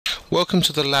Welcome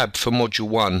to the lab for Module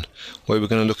 1, where we're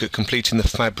going to look at completing the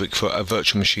fabric for a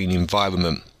virtual machine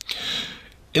environment.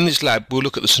 In this lab we'll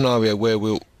look at the scenario where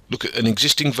we'll look at an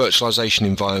existing virtualization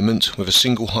environment with a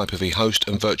single Hyper-V host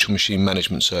and virtual machine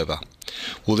management server.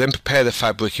 We'll then prepare the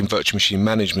fabric in virtual machine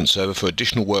management server for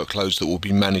additional workloads that will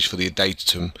be managed for the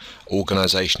Adatum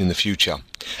organization in the future.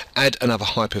 Add another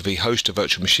Hyper-V host to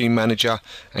virtual machine manager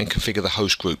and configure the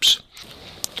host groups.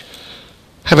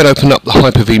 Having opened up the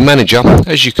Hyper-V manager,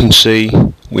 as you can see,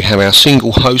 we have our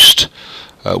single host.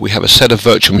 We have a set of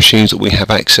virtual machines that we have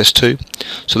access to.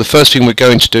 So the first thing we're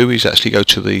going to do is actually go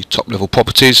to the top level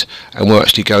properties, and we're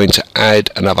actually going to add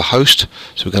another host.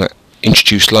 So we're going to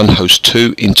introduce LUN host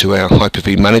 2 into our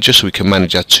Hyper-V manager so we can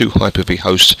manage our two Hyper-V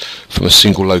hosts from a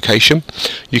single location.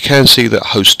 You can see that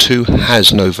host 2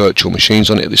 has no virtual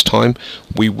machines on it at this time.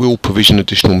 We will provision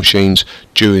additional machines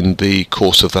during the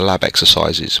course of the lab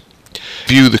exercises.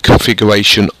 View the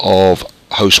configuration of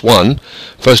host 1.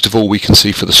 First of all, we can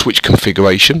see for the switch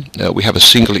configuration we have a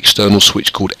single external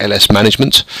switch called LS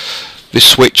management. This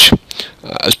switch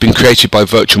has been created by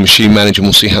Virtual Machine Manager, and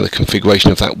we'll see how the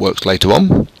configuration of that works later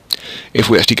on. If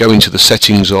we actually go into the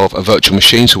settings of a virtual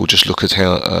machine, so we'll just look at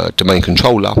our domain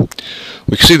controller,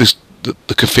 we can see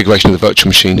the configuration of the virtual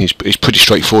machine is pretty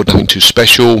straightforward, nothing too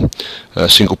special.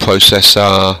 Single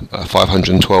processor,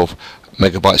 512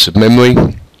 megabytes of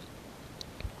memory.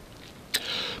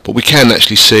 But we can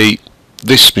actually see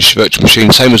this virtual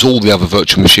machine, same as all the other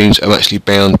virtual machines, are actually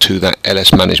bound to that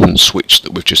LS management switch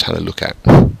that we've just had a look at.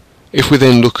 If we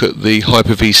then look at the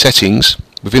Hyper-V settings,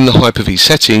 within the Hyper-V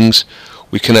settings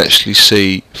we can actually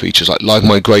see features like live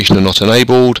migration are not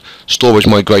enabled, storage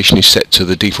migration is set to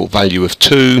the default value of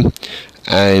 2,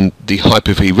 and the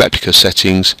Hyper-V replica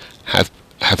settings have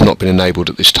not been enabled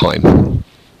at this time.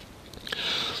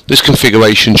 This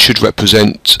configuration should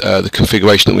represent the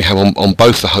configuration that we have on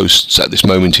both the hosts at this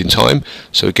moment in time.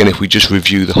 So again, if we just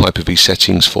review the Hyper-V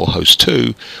settings for host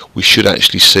 2, we should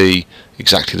actually see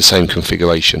exactly the same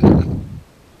configuration.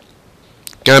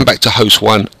 Going back to host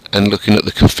 1 and looking at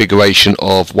the configuration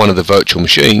of one of the virtual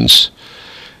machines,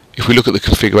 if we look at the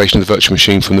configuration of the virtual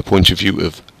machine from the point of view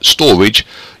of storage,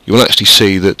 you will actually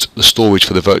see that the storage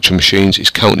for the virtual machines is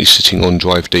currently sitting on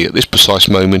drive D. At this precise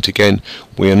moment, again,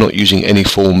 we are not using any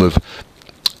form of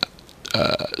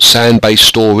SAN based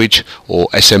storage or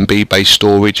SMB based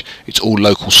storage. It's all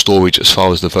local storage as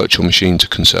far as the virtual machines are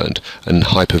concerned and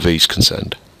Hyper-V is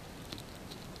concerned.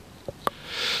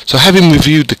 So having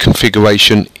reviewed the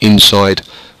configuration inside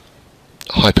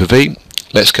Hyper-V,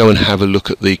 let's go and have a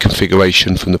look at the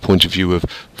configuration from the point of view of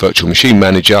Virtual Machine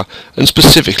Manager, and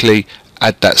specifically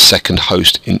add that second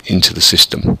host into the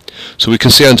system. So we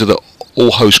can see under the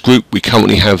all host group we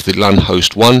currently have the LUN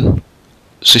host 1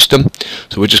 system,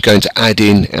 so we're just going to add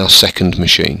in our second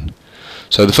machine.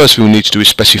 So the first thing we need to do is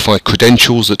specify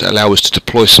credentials that allow us to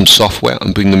deploy some software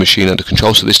and bring the machine under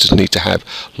control. So this doesn't need to have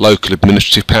local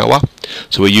administrative power,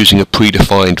 so we're using a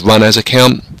predefined run as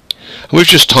account. And we've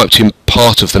just typed in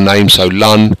part of the name, so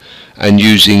LUN, and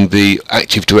using the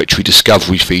Active Directory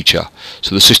Discovery feature.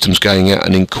 So the system's going out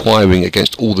and inquiring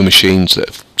against all the machines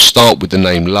that start with the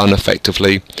name LUN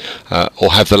effectively,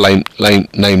 or have the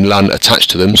name LUN attached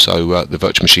to them, so the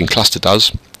virtual machine cluster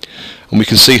does. And we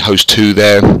can see host 2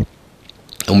 there,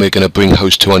 and we're going to bring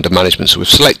host 2 under management. So we've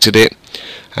selected it,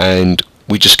 and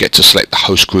we just get to select the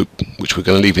host group, which we're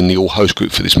going to leave in the all host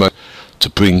group for this moment, to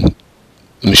bring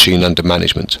the machine under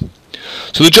management.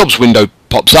 So the jobs window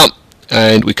pops up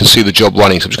and we can see the job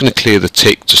running. So I'm just going to clear the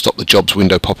tick to stop the jobs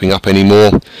window popping up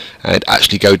anymore and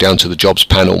actually go down to the jobs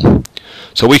panel.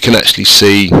 So we can actually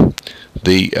see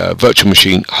the virtual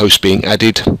machine host being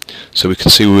added. So we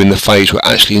can see we're in the phase we're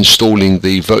actually installing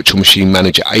the Virtual Machine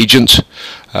Manager agent.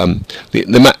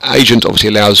 The agent obviously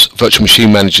allows Virtual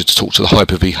Machine Manager to talk to the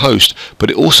Hyper-V host, but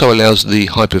it also allows the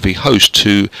Hyper-V host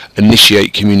to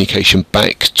initiate communication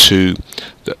back to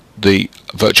the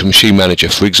Virtual Machine Manager.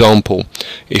 For example,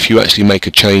 if you actually make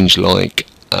a change like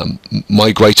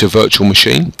migrate a virtual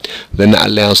machine, then that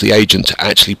allows the agent to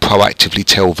actually proactively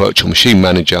tell Virtual Machine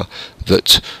Manager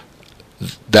that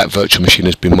that virtual machine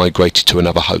has been migrated to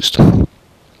another host.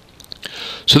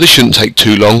 So this shouldn't take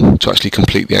too long to actually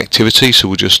complete the activity, so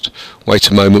we'll just wait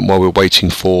a moment while we're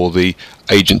waiting for the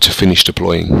agent to finish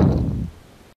deploying.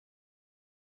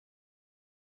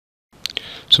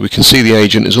 So we can see the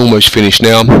agent is almost finished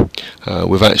now.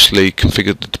 We've actually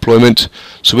configured the deployment.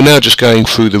 So we're now just going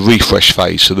through the refresh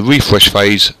phase. So the refresh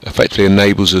phase effectively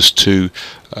enables us to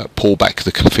pull back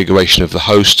the configuration of the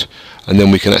host and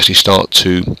then we can actually start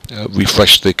to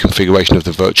refresh the configuration of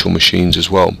the virtual machines as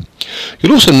well.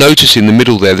 You'll also notice in the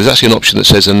middle there's actually an option that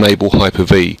says enable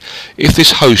Hyper-V. If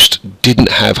this host didn't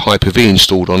have Hyper-V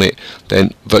installed on it,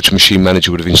 then Virtual Machine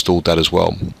Manager would have installed that as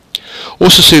well.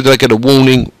 Also see that I get a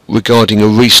warning regarding a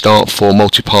restart for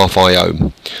multipath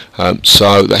I/O.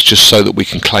 So that's just so that we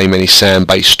can claim any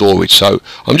SAN-based storage. So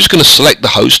I'm just going to select the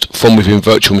host from within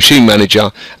Virtual Machine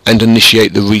Manager and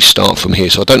initiate the restart from here.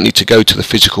 So I don't need to go to the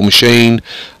physical machine.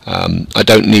 I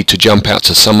don't need to jump out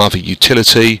to some other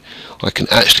utility. I can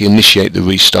actually initiate the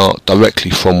restart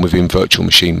directly from within Virtual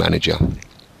Machine Manager.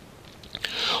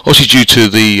 Obviously, due to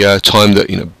the time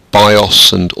that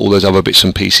BIOS and all those other bits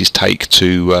and pieces take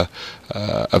to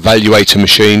evaluate a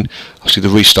machine, obviously the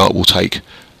restart will take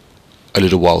a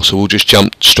little while, so we'll just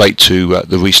jump straight to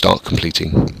the restart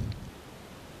completing.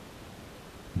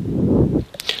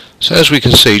 So as we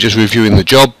can see, just reviewing the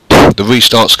job, the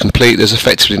restart's complete. There's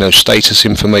effectively no status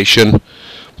information,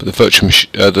 but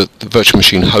the virtual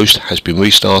machine host has been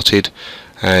restarted,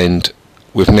 and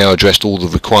we've now addressed all the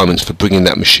requirements for bringing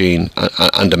that machine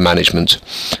under management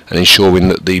and ensuring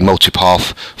that the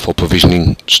multipath for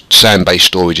provisioning SAN-based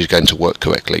storage is going to work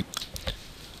correctly.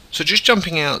 So just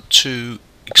jumping out to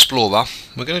Explorer,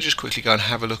 we're going to just quickly go and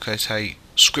have a look at a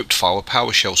script file, a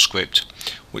PowerShell script,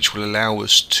 which will allow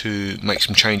us to make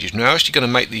some changes. Now, we're actually going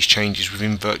to make these changes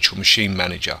within Virtual Machine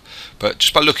Manager, but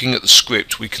just by looking at the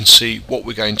script we can see what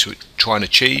we're going to try and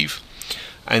achieve,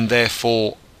 and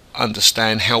therefore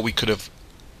understand how we could have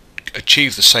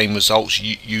achieve the same results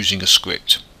using a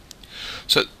script.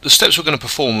 So the steps we're going to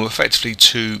perform are effectively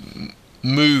to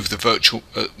move the virtual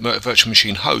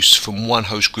machine hosts from one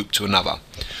host group to another.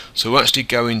 So we're actually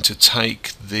going to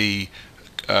take the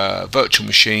virtual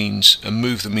machines and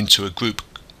move them into a group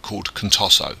called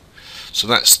Contoso. So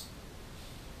that's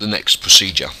the next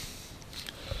procedure.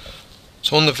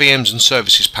 So on the VMs and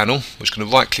Services panel, we're just going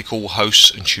to right click all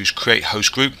hosts and choose Create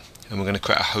Host Group, and we're going to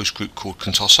create a host group called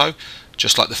Contoso,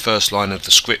 just like the first line of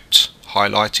the script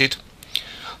highlighted.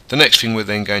 The next thing we're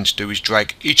then going to do is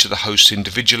drag each of the hosts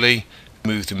individually,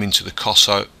 move them into the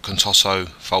Contoso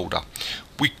folder.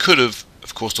 We could have,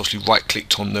 of course, obviously right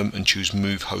clicked on them and choose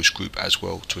Move Host Group as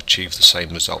well to achieve the same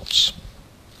results.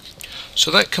 So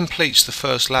that completes the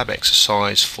first lab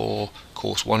exercise for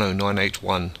course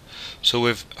 10981. So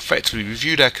we've effectively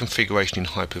reviewed our configuration in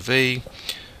Hyper-V,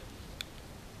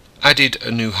 added a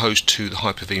new host to the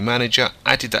Hyper-V Manager,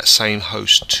 added that same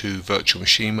host to Virtual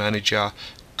Machine Manager,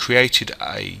 created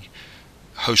a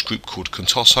host group called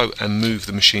Contoso, and moved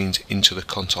the machines into the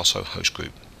Contoso host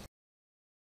group.